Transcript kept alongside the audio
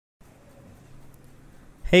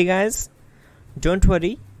Hey guys, don't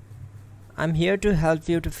worry, I'm here to help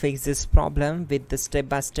you to fix this problem with the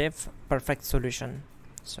step-by-step perfect solution.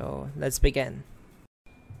 So let's begin.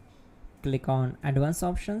 Click on advanced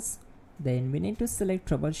options, then we need to select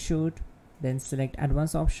troubleshoot, then select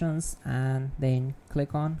advanced options and then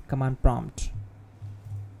click on command prompt.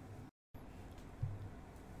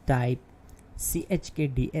 Type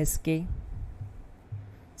chkdsk/f/r:"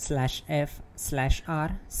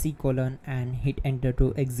 and hit enter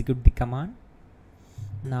to execute the command.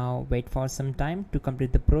 Now wait for some time to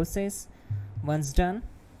complete the process. Once done,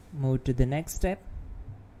 move to the next step.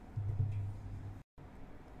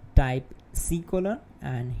 Type C:"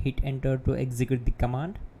 and hit enter to execute the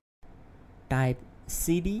command. Type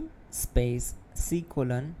cd space C:/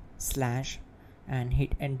 and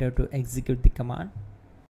hit enter to execute the command.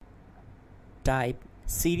 Type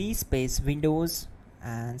cd space Windows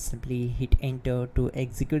and simply hit enter to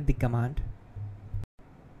execute the command.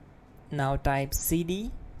 Now type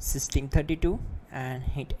cd system32 and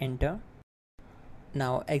hit enter.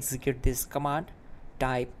 Now execute this command.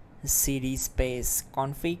 Type cd space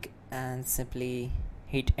config and simply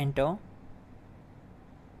hit enter.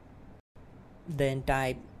 Then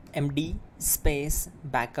type md space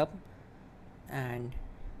backup and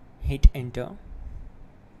hit enter.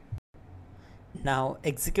 Now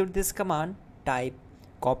execute this command. Type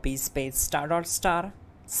copy space ***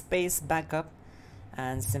 space backup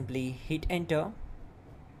and simply hit enter.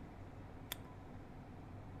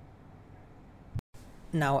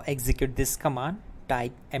 Now execute this command.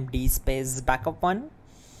 Type md space backup1,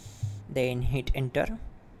 then hit enter.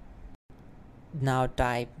 Now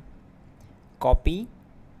type copy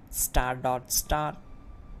 ***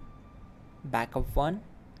 backup1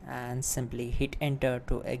 and simply hit enter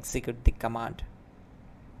to execute the command.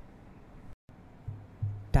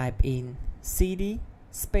 Type in cd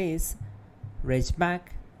space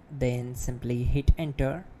regback, then simply hit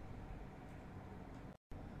enter.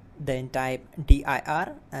 Then type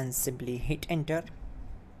dir and simply hit enter.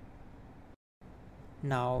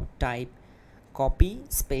 Now type copy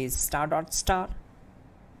space ***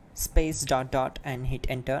 space ... and hit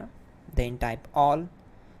enter. Then type all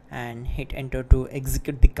and hit enter to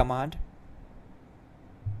execute the command.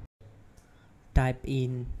 Type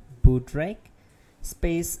in bootrec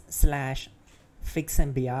space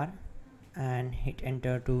 /fixmbr and hit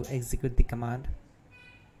enter to execute the command.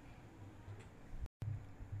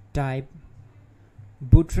 Type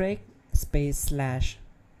bootrec space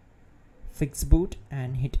 /fixboot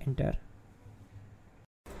and hit enter.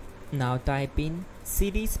 Now type in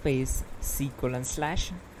cd space C:/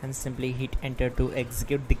 and simply hit enter to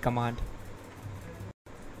execute the command.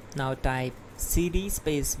 Now type cd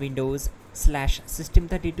space Windows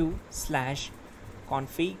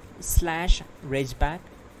 /system32/config/regback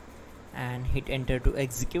and hit enter to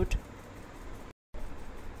execute.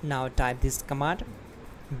 Now type this command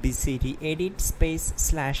bcd edit space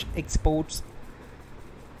 /exports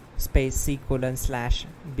space C:/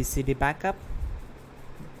 bcd backup,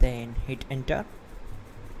 then hit enter.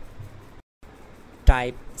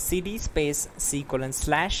 Type cd space C:/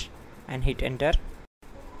 and hit enter.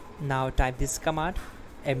 Now type this command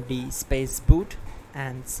md space boot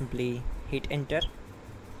and simply hit enter.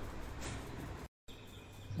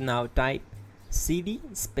 Now type cd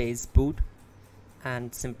space boot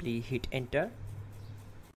and simply hit enter.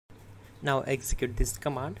 Now execute this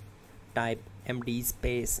command. Type md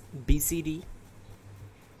space bcd.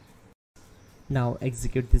 Now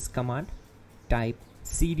execute this command. Type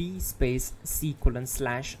cd space C:/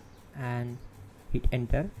 and hit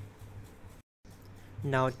enter.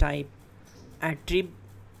 Now type attrib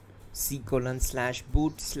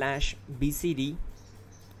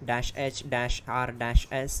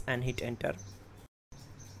C:/boot/bcd-h-r-s and hit enter.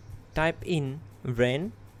 Type in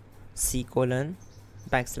ren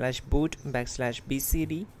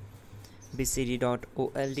C:/boot/bcd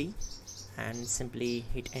bcd.old and simply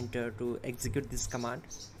hit enter to execute this command.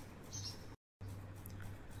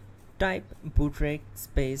 Type bootrec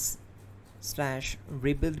space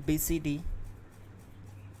 /rebuild bcd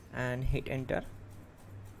and hit enter.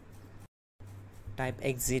 Type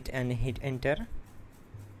exit and hit enter.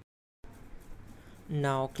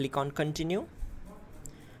 Now click on continue.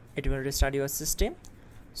 It will restart your system.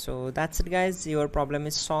 So that's it guys, your problem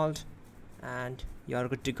is solved and you are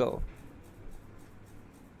good to go.